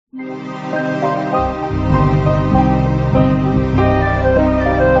شب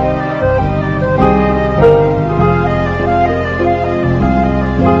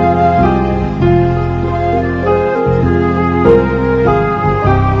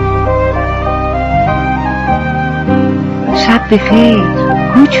بخیر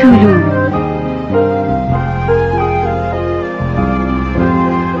کوچولو.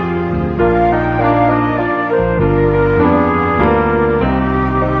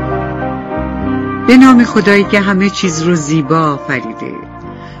 به نام خدایی که همه چیز رو زیبا آفریده،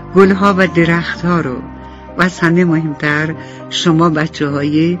 گلها و درختها رو، و از همه مهمتر شما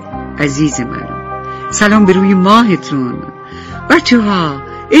بچه‌های عزیز من. سلام به روی ماهتون بچه‌ها،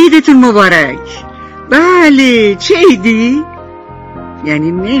 عیدتون مبارک. بله، چه عیدی؟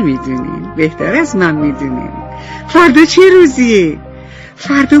 یعنی نمیدونین، بهتر از من میدونین. فردا چه روزیه؟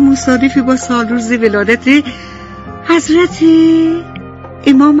 فردا مصادفه با سالروز ولادت حضرت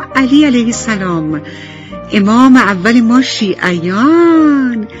امام علی علیه السلام، امام اول ما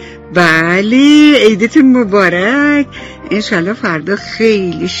شیعیان. بله، عیدتون مبارک. انشالله فردا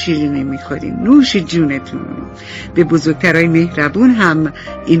خیلی شیرینی میخورین، نوش جونتون. به بزرگترای مهربون هم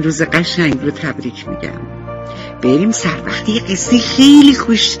این روز قشنگ رو تبریک میگم. بریم سر وقتی قصه خیلی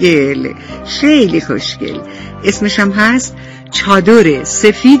خوشگل، خیلی خوشگل. اسمش هم هست چادر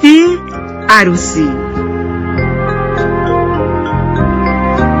سفید عروسی.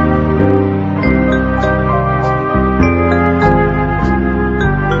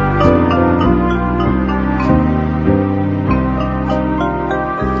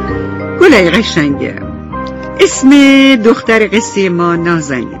 گلای قشنگم. اسم دختر قصه ما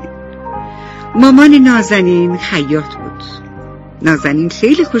نازنین. مامان نازنین خیاط بود. نازنین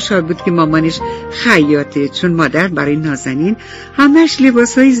خیلی خوشحال بود که مامانش خیاطه، چون مادر برای نازنین همش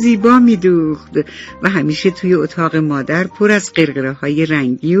لباسهای زیبا میدوخت و همیشه توی اتاق مادر پر از قرقره‌های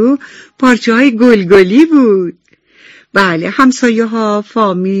رنگی و پارچه‌های گلگلی بود. بله، همسایه ها،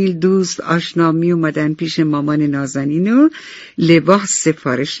 فامیل، دوست، آشنا می اومدن پیش مامان نازنین و لباس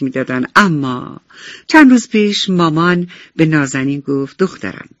سفارش میدادن. اما چند روز پیش مامان به نازنین گفت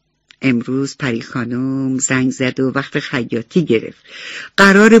دخترم، امروز پری خانم زنگ زد و وقت خیاطی گرفت،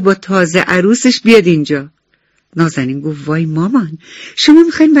 قراره با تازه عروسش بیاد اینجا. نازنین گفت وای مامان، شما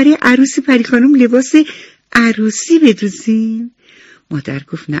میخواین برای عروس پری خانم لباس عروسی بدوزین؟ مادر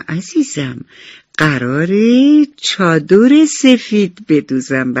گفت نه عزیزم، قراره چادر سفید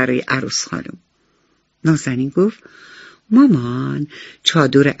بدوزم برای عروس خانم. نازنین گفت مامان،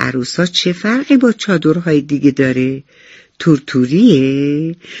 چادر عروسا چه فرقی با چادرهای دیگه داره؟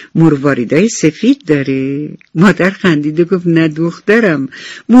 تورتوریه؟ مرواریدای سفید داره؟ مادر خندید و گفت نه دخترم،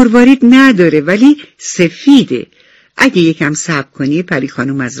 مروارید نداره ولی سفیده. اگه یکم صبر کنی پری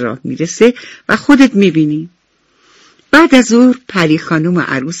خانم از راه میرسه و خودت میبینی. بعد از ظهر پری خانم و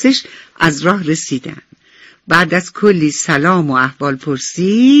عروسش از راه رسیدن. بعد از کلی سلام و احوال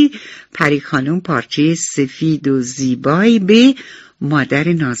پرسی، پری خانم پارچه سفید و زیبایی به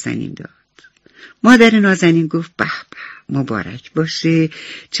مادر نازنین داد. مادر نازنین گفت به به، مبارک باشه،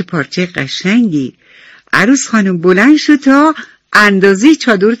 چه پارچه قشنگی. عروس خانم بلند شد تا اندازه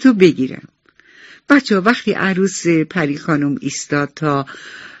چادرتو بگیرم. بچه وقتی عروس پری خانم ایستاد تا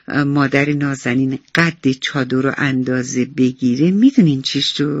مادر نازنین قد چادر رو اندازه بگیره، میدونین چی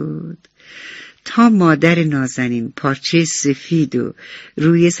شد؟ تا مادر نازنین پارچه سفید و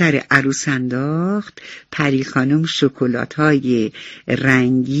روی سر عروس انداخت، پری خانم شکلات‌های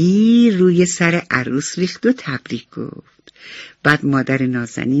رنگی روی سر عروس ریخت و تبریک گفت. بعد مادر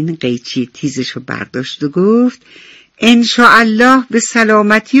نازنین قیچی تیزش رو برداشت و گفت انشاءالله به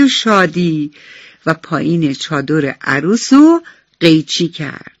سلامتی و شادی، و پایین چادر عروس رو قیچی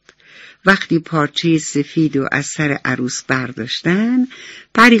کرد. وقتی پارچه سفید رو از سر عروس برداشتن،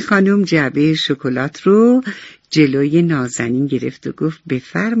 پری خانم جعبه شکلات رو جلوی نازنین گرفت و گفت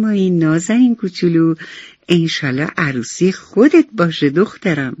بفرمایین نازنین کوچولو، انشالله عروسی خودت باشه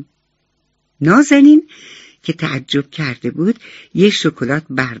دخترم. نازنین که تعجب کرده بود یه شکلات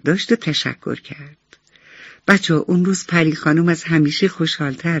برداشت و تشکر کرد. بچه اون روز پری خانم از همیشه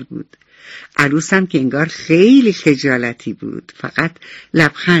خوشحالتر بود. عروسم که انگار خیلی خجالتی بود، فقط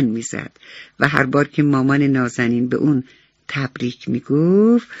لبخند میزد و هر بار که مامان نازنین به اون تبریک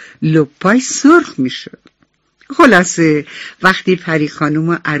میگفت لپای سرخ میشد. خلاصه وقتی پری خانم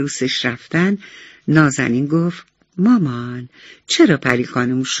و عروسش رفتن، نازنین گفت مامان، چرا پری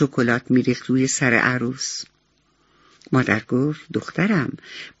خانم شکلات میریخت روی سر عروس؟ مادر گفت دخترم،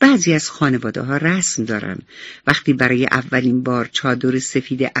 بعضی از خانواده ها رسم دارن وقتی برای اولین بار چادر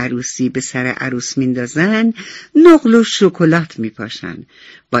سفید عروسی به سر عروس میندازن نقل و شکلات میپاشن.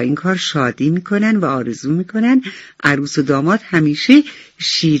 با این کار شادی میکنن و آرزو میکنن عروس و داماد همیشه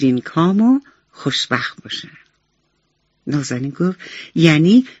شیرین کام و خوشبخت باشن. نازنین گفت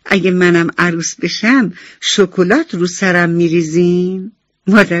یعنی اگه منم عروس بشم شکلات رو سرم میریزین؟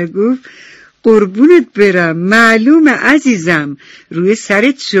 مادر گفت قربونت برم، معلومه عزیزم، روی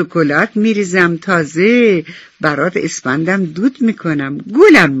سرت شکلات میریزم، تازه برات اسپندم دود میکنم،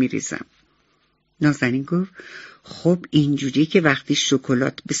 گلم میریزم. نازنین گفت خب اینجوری که وقتی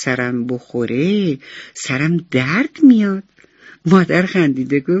شکلات به سرم بخوره سرم درد میاد. مادر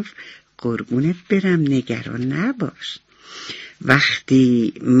خندیده گفت قربونت برم، نگران نباش.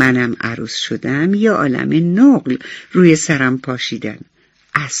 وقتی منم عروس شدم یه عالم نقل روی سرم پاشیدن،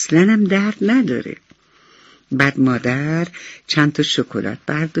 اصلاً هم درد نداره. بعد مادر چند تا شکلات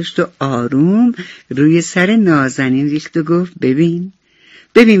برداشت و آروم روی سر نازنین ریخت و گفت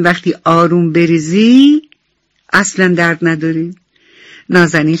ببین وقتی آروم بریزی اصلاً درد نداری.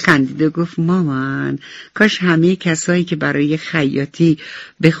 نازنین خندید و گفت مامان، کاش همه کسایی که برای خیاطی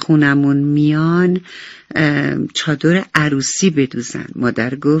به خونمون میان چادر عروسی بدوزن.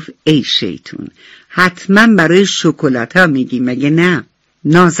 مادر گفت ای شیطون، حتما برای شکلات ها میگی مگه نه؟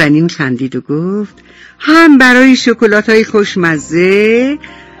 نازنین خندید و گفت هم برای شکلات‌های خوشمزه،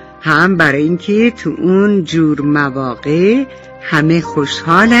 هم برای اینکه تو اون جور مواقع همه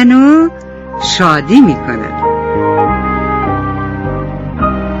خوشحالن و شادی میکنن.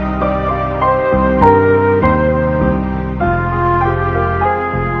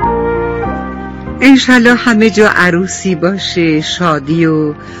 انشالله همه جا عروسی باشه، شادی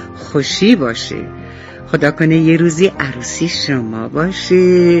و خوشی باشه. خدا کنه یه روزی عروسی شما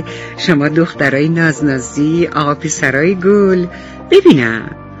باشه، شما دخترای نازنازی، آقا پسرای گل.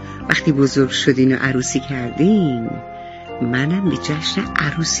 ببینم وقتی بزرگ شدین و عروسی کردین منم به جشن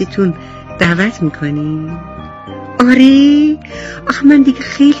عروسیتون دعوت میکنین؟ آره، آخه من دیگه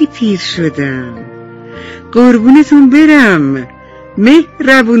خیلی پیر شدم. قربونتون برم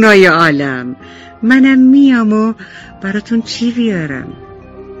مهربونای عالم، منم میام و براتون چی بیارم؟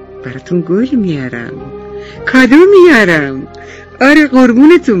 براتون گل میارم، کادو میارم. آره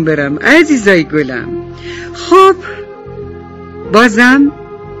قربونتون برم عزیزای گلم. خب بازم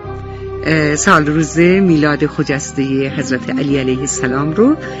سال روز میلاد خجسته حضرت علی علیه السلام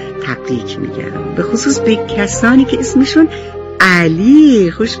رو تبریک میگم، به خصوص به کسانی که اسمشون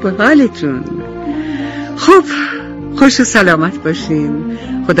علی. خوش به حالتون. خب خوش و سلامت باشین.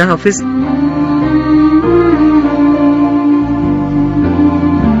 خدا حافظ.